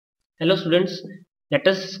Hello students, let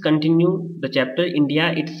us continue the chapter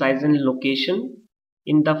India, its size and location.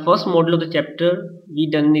 In the first module of the chapter, we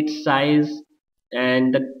done its size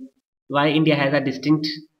and why India has a distinct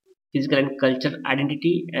physical and cultural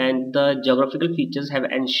identity, and the geographical features have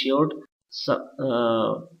ensured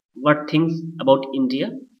what things about India.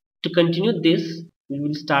 To continue this, we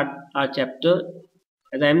will start our chapter.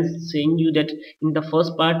 As I am saying you that in the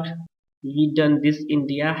first part, we done this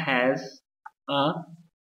India has a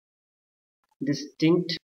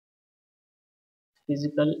distinct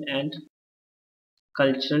physical and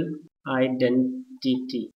cultural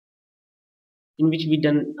identity, in which we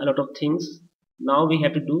done a lot of things. Now we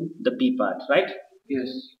have to do the B part, right?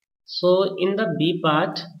 Yes. So in the B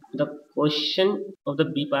part, the question of the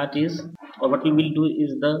B part is, or what we will do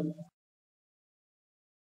is the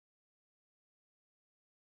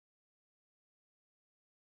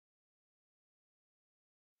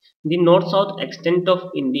north-south extent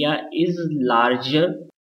of India is larger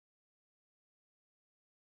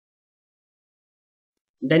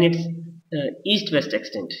than its east-west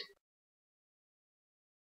extent.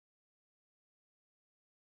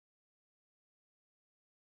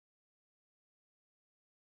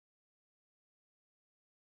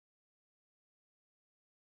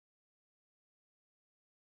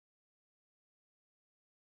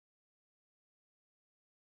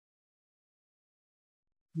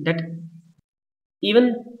 That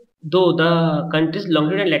even though the country's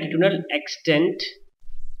longitudinal and latitudinal extent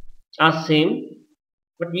are same,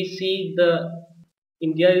 but we see the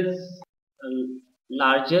India is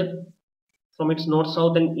larger from its north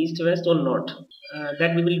south and east west or not.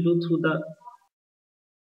 That we will do through the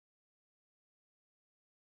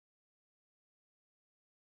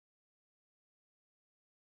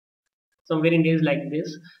somewhere India is like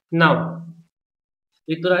this. Now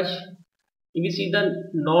Rituraj, if you see the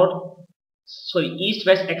east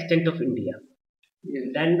west extent of India,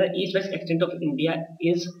 Yes. then the east west extent of India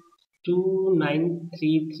is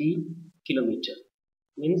 2933 kilometer.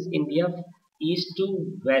 Means India east to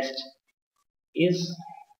west is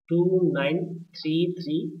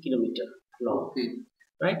 2933 kilometer long. Okay.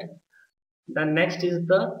 Right? The next is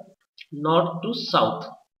the north to south.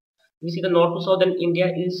 We see the north to south, and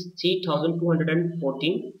India is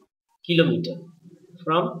 3214 kilometer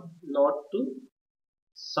from north to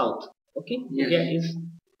south. Okay, Yes. India is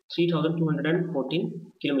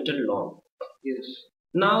 3214 kilometer long. Yes.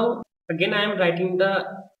 Now again I am writing the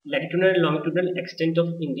latitudinal and longitudinal extent of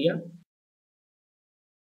India.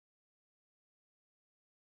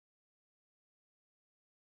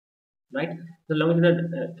 Right, the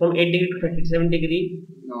longitudinal from 8 degree to 37 degree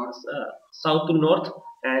North. South to north,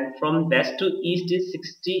 and from west to east is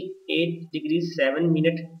 68 degrees 7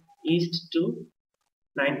 minute east to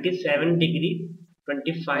 97 degree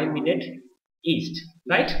 25 minute east.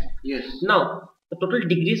 Right? Yes. Now the total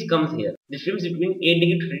degrees comes here. The difference between 8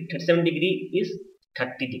 degree to 37 degree is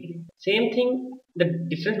 30 degree. Same thing, the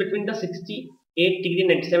difference between the 68 degree and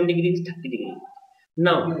 97 degree is 30 degree.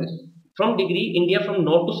 Now Yes. from degree, India from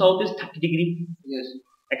north to south is 30 degree Yes.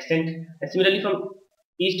 extent, and similarly from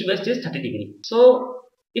east to west is 30 degree. So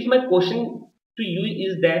if my question to you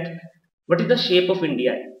is that what is the shape of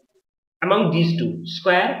India among these two,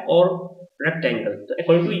 square or rectangle? So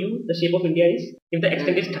according to you, the shape of India is, if the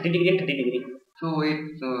extent is 30 degree and 30 degree, So it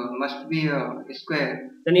must be a square.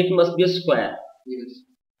 then it must be a square, Yes.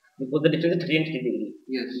 because the difference is 30 and 30 degree.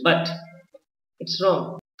 Yes. But it's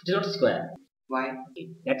wrong. It is not square. Why?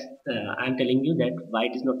 That's I'm telling you that why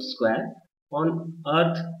it is not square. On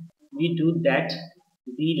Earth, we do that.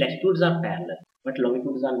 The latitudes are parallel, but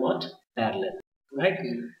longitudes are not parallel. Right?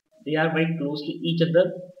 Okay. They are very close to each other.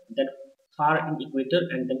 That far in equator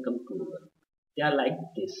and then come closer. They are like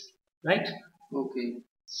this. Right? Okay.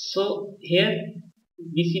 So here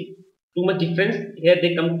we see too much difference. Here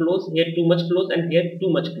they come close. Here too much close, and here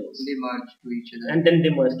too much close. They merge to each other. And then they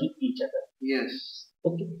merge to each other. Yes.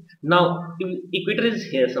 Okay, now equator is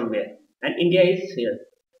here somewhere and India is here,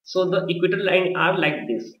 so the equator line are like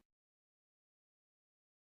this,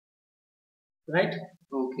 right?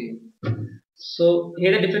 Okay. So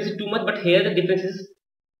here the difference is too much, but here the difference is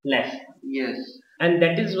less. Yes. And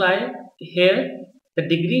that is why here the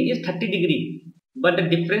degree is 30 degree, but the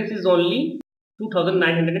difference is only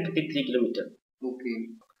 2953 kilometer. Okay.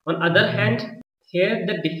 On other hand, here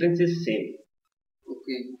the difference is same.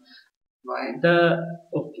 Okay. Why?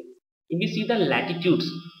 Okay, if you see the latitudes,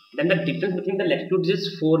 then the difference between the latitudes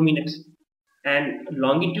is 4 minutes, and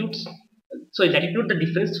longitudes, so latitude, the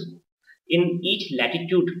difference in each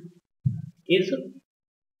latitude is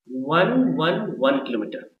 111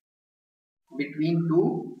 kilometer. Between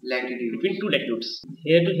two latitudes. Between two latitudes.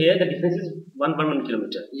 Here to here, the difference is 1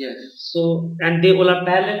 kilometer. Yes. So, and they all are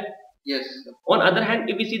parallel. Yes. On other hand,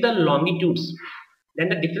 if we see the longitudes, then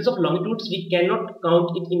the difference of longitudes we cannot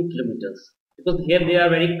count it in kilometers, because here they are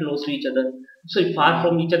very close to each other, so far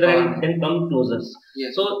from each other and then come closer.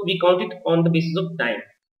 Yes. So we count it on the basis of time.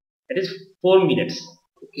 That is 4 minutes.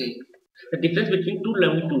 Okay. The difference between two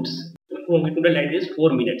longitudinal line is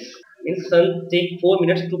 4 minutes. Means sun take 4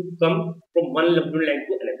 minutes to come from one longitudinal line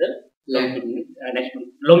to another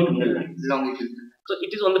longitudinal line. Longitudinal. So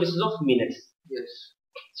it is on the basis of minutes. Yes.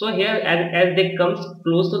 So here, as they comes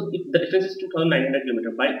close, so the difference is 2,900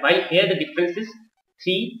 kilometers. While here the difference is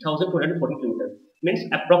 3,240 kilometers. Means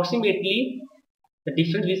approximately the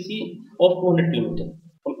difference we see of 200 kilometers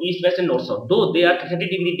from east, west, and north, south. Though they are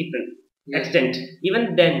 30-degree different extent,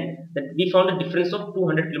 even then we found a difference of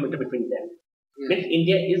 200 kilometers between them. Yes. Means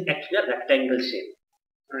India is actually a rectangle shape.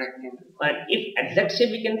 Rectangle. And if exact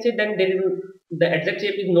shape we can say, then there is the exact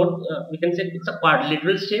shape is not. We can say it's a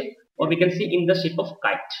quadrilateral shape, or we can say in the shape of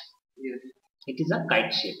kite. Yes. It is a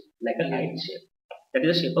kite shape, like a kite shape. That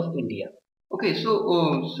is the shape of India. Okay,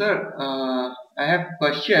 so sir, I have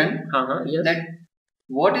question. Yes. That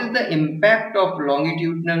what is the impact of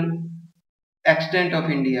longitudinal extent of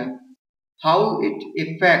India? How it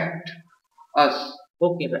affect us?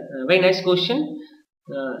 Okay, very nice question.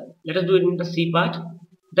 Let us do it in the C part.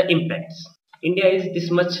 The impacts. India is this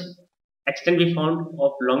much extent we found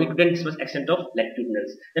of longitude and this much extent of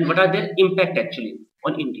latitudinals. Then what are their impact actually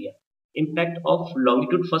on India? Impact of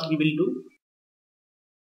longitude first we will do.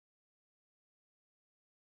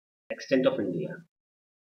 Extent of India.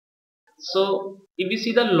 So if we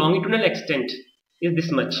see the longitudinal extent is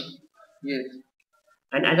this much. Yes.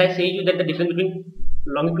 And as I say you that the difference between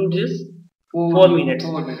longitudes is 4 minutes.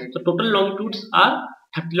 4 minutes. So total longitudes are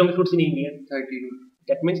 30 longitudes in India. 30.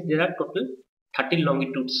 That means there are total 30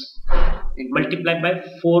 longitudes. Multiplied by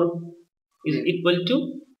 4 is equal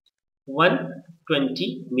to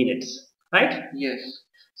 120 minutes. Right? Yes.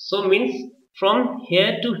 So means from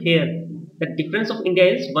here to here, the difference of India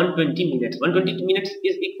is 120 minutes. 120 minutes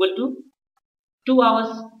is equal to 2 hours.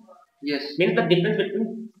 Yes. Means the difference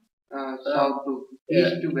between south to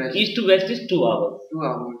east to west. East to west is 2 hours. 2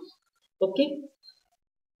 hours. Okay.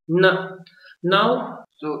 Now.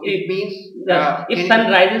 So it means if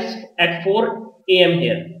sun rises at 4 a.m.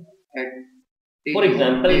 here, for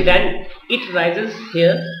example, then it rises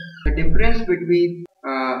here. The difference between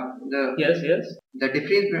the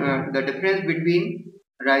difference between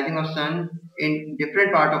rising of sun in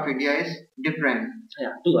different part of India is different.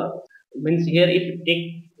 Yeah, 2 hours. Means here if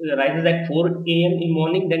it rises at 4 a.m. in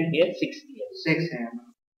morning, then here 6 a.m. 6 a.m.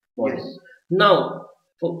 Yes. Now,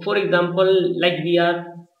 for example, like we are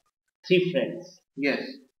 3 friends. Yes.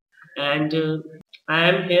 And I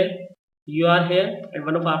am here, you are here, and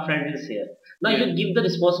one of our friends is here. Now you give the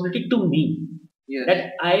responsibility to me. Yes.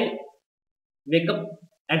 That I wake up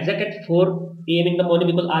exact at 4 a.m. in the morning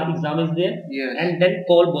because our exam is there. Yes. And then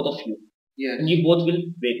call both of you. Yes. And you both will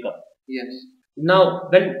wake up. Yes. Now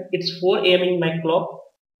when it's 4 a.m. in my clock,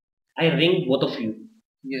 I ring both of you.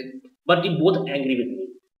 Yes. But you both angry with me.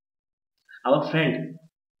 Our friend,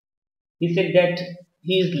 he said that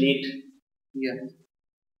he is late. Yes.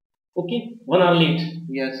 Okay, 1 hour late.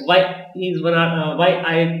 Yes. Why he is 1 hour? Why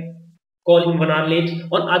I call him 1 hour late?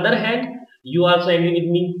 On other hand, you also angry with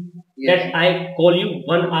me. Yes. That I call you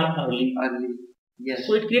 1 hour early. Yes.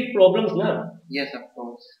 So it creates problems, na? Yes, of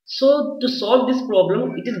course. So to solve this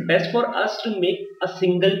problem, it is best for us to make a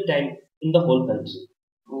single time in the whole country.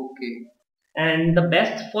 Okay. And the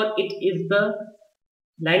best for it is the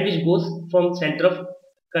line which goes from center of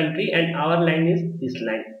country, and our line is this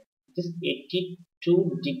line. It is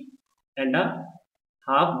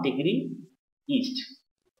 82.5 degree east.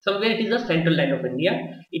 Somewhere it is the central line of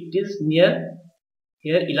India. It is near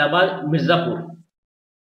here Allahabad, Mirzapur.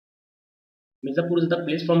 Mirzapur is the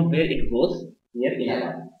place from where it goes, near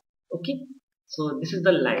Allahabad. Okay. So this is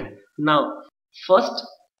the line. Now, first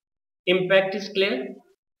impact is clear.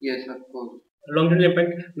 Yes, of course. Longitudinal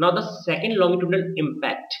impact. Now the second longitudinal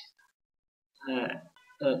impact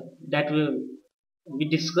that we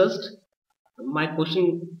discussed. My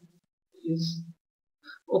question is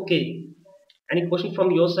okay. Any question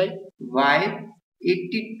from your side? Why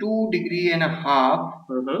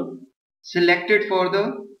 82.5 selected for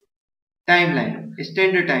the timeline,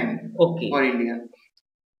 standard time for India?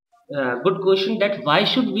 Good question. That why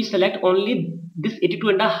should we select only this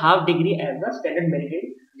 82.5 degree as the standard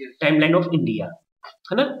meridian timeline of India?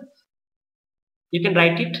 You can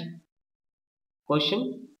write it.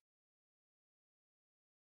 Question.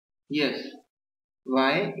 Yes.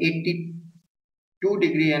 Why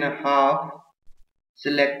 82.5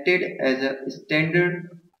 selected as a standard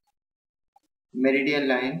meridian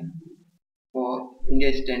line for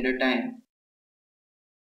India Standard Time?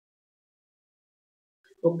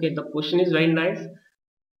 Okay, the question is very nice.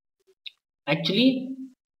 Actually,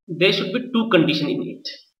 there should be two conditions in it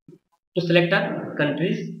to select a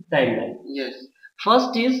country's timeline. Yes.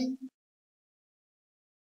 First is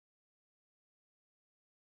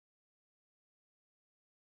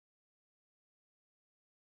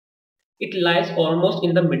it lies almost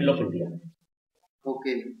in the middle of India.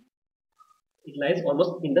 Okay. It lies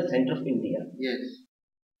almost in the center of India. Yes.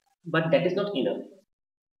 But that is not enough.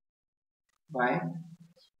 Why?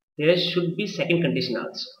 There should be second condition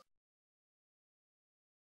also.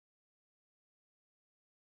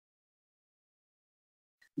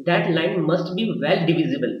 That line must be well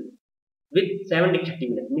divisible with 750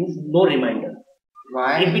 minutes, means no remainder.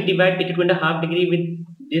 Why? If we divide 2.5 degree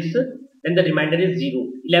with this, then the remainder is 0.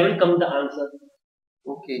 11 comes the answer.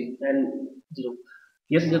 Okay. And 0.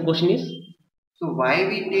 Yes, the question is? So why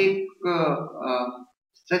we take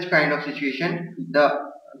such kind of situation?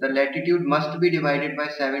 The latitude must be divided by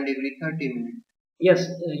 7 degree 30 minutes. Yes,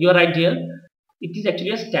 you are right here. It is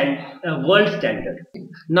actually a world standard.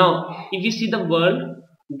 Now, if you see the world,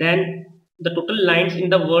 then the total lines in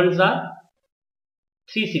the world are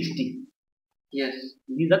 360. Yes.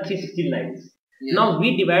 These are 360 lines. Yes. Now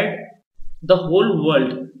we divide the whole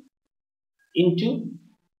world into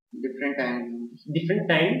different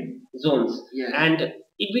time zones. Yes. And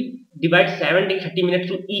if we divide 30 minutes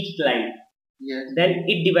to each line, yes, then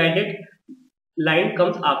it divided line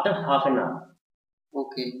comes after half an hour.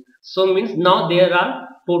 Okay. So means now there are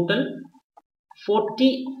total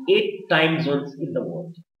 48 time zones in the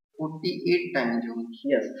world. 48 time zones.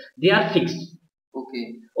 Yes, they are fixed.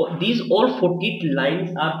 Okay. These all 48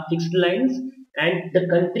 lines are fixed lines, and the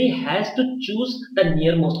country has to choose the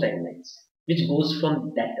nearmost timelines, which goes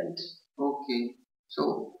from that country. Okay.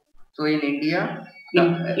 So in India,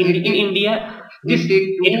 in India, this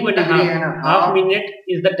 2.5 minute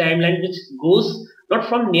is the timeline which goes not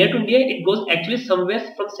from near to near. It goes actually somewhere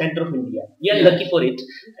from center of India. We are lucky for it,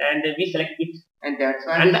 and we select it. And that's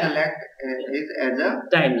why we select it as a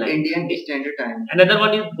timeline. Indian Standard Time. Another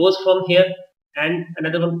one goes from here, and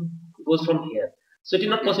another one goes from here. So it is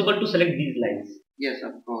not possible to select these lines. Yes,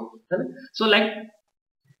 of course. So like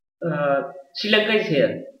Sri Lanka is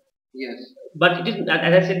here. Yes. But it is,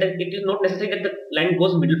 as I said, that it is not necessary that the line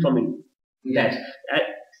goes middle from it. Yes. That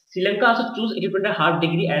Sri Lanka also choose 8.5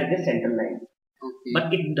 degree as the central line. Okay.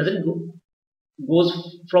 But it doesn't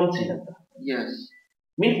goes from Sri Lanka. Yes.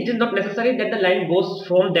 Means it is not necessary that the line goes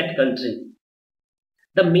from that country.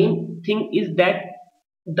 The main thing is that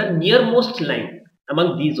the nearmost line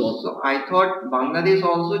among these all. So I thought Bangladesh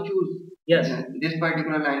also choose this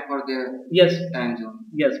particular line for their time zone.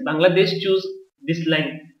 Yes, Bangladesh choose this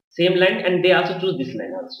line, same line, and they also choose this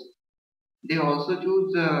line also. They also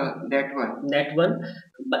choose that one. That one,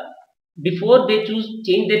 but before they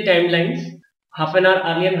change their timelines half an hour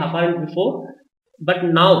earlier and half an hour before. But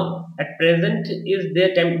now at present is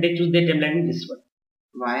their time. They choose their timeline in this one.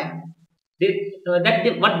 Why?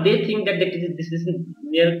 What they think that this is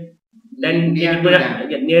near. Then near to them.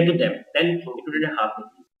 Near to them. Then it would be half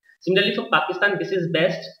degree. Similarly for Pakistan, this is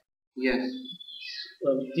best. Yes.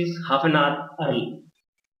 It is half an hour early.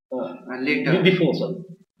 Later. Before, sorry.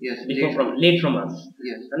 Yes. Before late from us.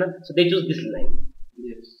 Yes. So they choose this line.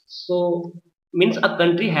 Yes. So means a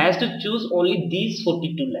country has to choose only these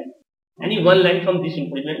 42 lines. Any one line from this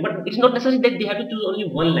information, but it's not necessary that they have to choose only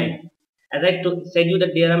one line. As I said you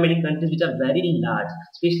that there are many countries which are very large.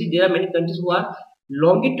 Especially there are many countries who are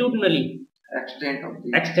longitudinally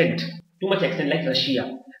extent, too much extent, like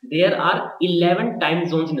Russia. There are 11 time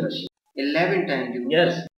zones in Russia. 11 time zones?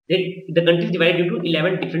 Yes. The country is divided into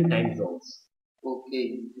 11 different time zones.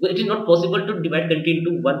 Okay. It is not possible to divide country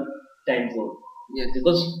into one time zone. Yes.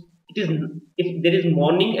 Because it is, if there is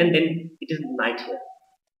morning and then it is night here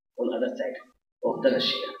on the other side of the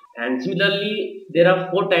Russia. And similarly, there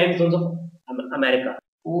are 4 time zones of America.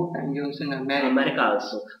 4 time zones in America. America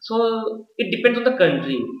also. So it depends on the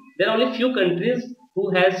country. There are only few countries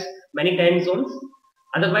who has many time zones.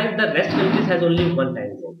 Otherwise, the rest countries has only one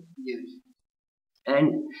time zone. Yes.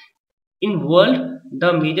 And in world,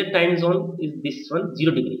 the major time zone is this one,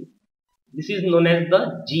 0 degree. This is known as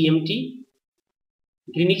the GMT,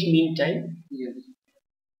 Greenwich Mean Time. Yes.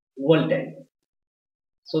 World time.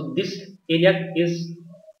 So this area is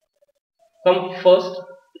come first.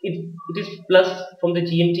 It is plus from the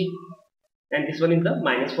GMT, and this one is the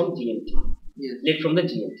minus from GMT. Yes. Late from the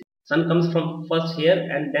GMT. Sun comes from first here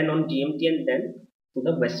and then on GMT and then to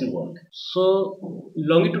the western world. So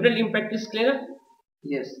longitudinal impact is clear?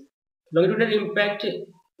 Yes. Longitudinal impact,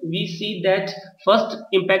 we see that first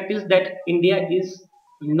impact is that India is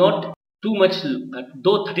not too much,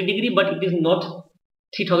 though 30 degree, but it is not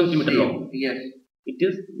 3000 kilometer long. Yes. It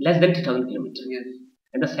is less than 3000 kilometers. Yes.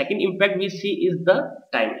 And the second impact we see is the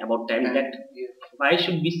time, about time, that yes. why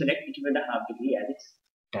should we select 2.5 degree as its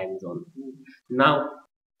time zone. Now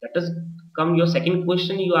let us come your second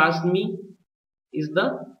question. You asked me is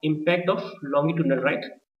the impact of longitudinal, right?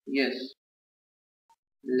 Yes.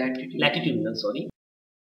 Latitudinal, sorry.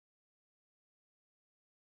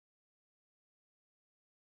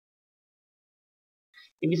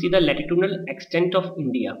 If we see the latitudinal extent of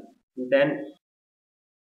India, then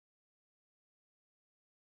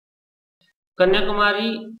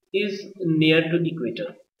Kanyakumari is near to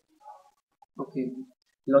equator. Okay.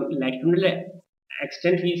 Latitudinal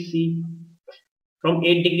extent we see from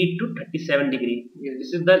 8 degree to 37 degree. Yes.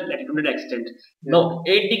 This is the latitudinal extent. Yes. Now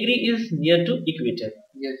 8 degree is near to equator.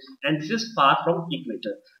 Yes. And this is far from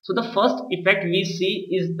equator. So the first effect we see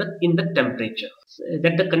is in the temperature.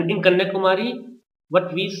 That in Kanyakumari,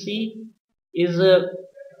 what we see is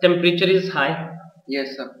temperature is high.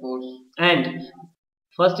 Yes, of course. And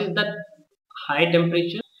first is the high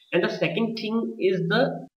temperature, and the second thing is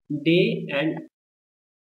the day and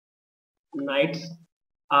nights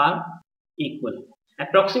are equal.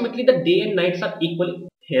 Approximately the day and nights are equal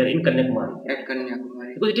here in Kanyakumari. At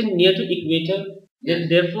Kanyakumari. Because it is near to equator. Yes.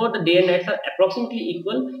 Therefore the day and nights are approximately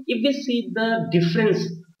equal. If we see the difference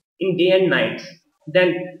in day and nights,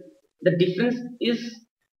 then the difference is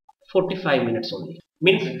 45 minutes only.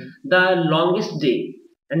 Means the longest day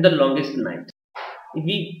and the longest night. If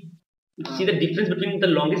we see the difference between the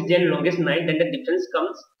longest day and longest night, then the difference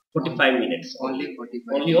comes 45 minutes. Only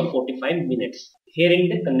 45. Only of 45 minutes here in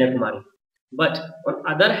the Kanyakumari. But on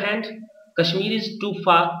other hand, Kashmir is too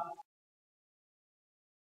far.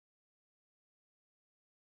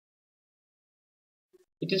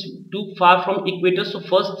 It is too far from equator. So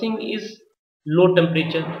first thing is low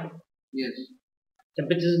temperature. Yes.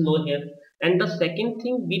 Temperature is low here. And the second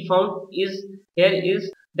thing we found is here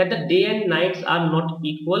is that the day and nights are not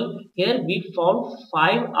equal. Here we found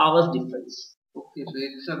 5 hours difference. Okay, so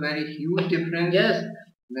it's a very huge difference. Yes.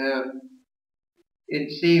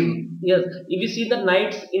 It's same. Yes. If you see the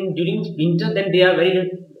nights during winter, then they are very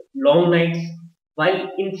long nights,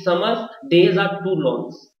 while in summer days are too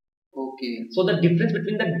long. Okay. So the difference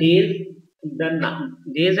between the days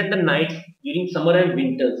and the nights during summer and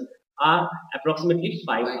winters are approximately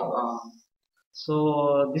 5 hours.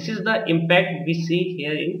 So this is the impact we see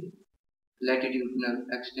here in latitudinal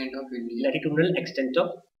extent of India. Latitudinal extent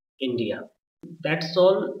of India. That's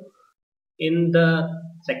all in the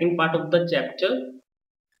second part of the chapter.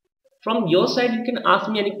 From your side, you can ask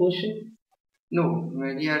me any question. No,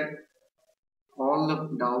 here all the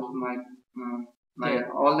doubts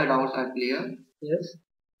all the doubts are clear. Yes.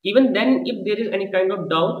 Even then, if there is any kind of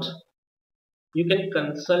doubt, you can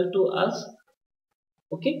consult to us.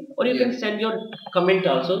 Okay, or you can send your comment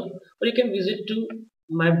also, or you can visit to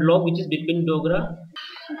my blog, which is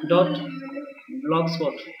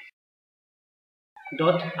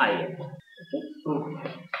bipindogra.blogspot.in.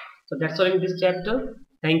 Okay. So that's all in this chapter.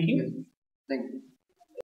 Thank you. Thank you.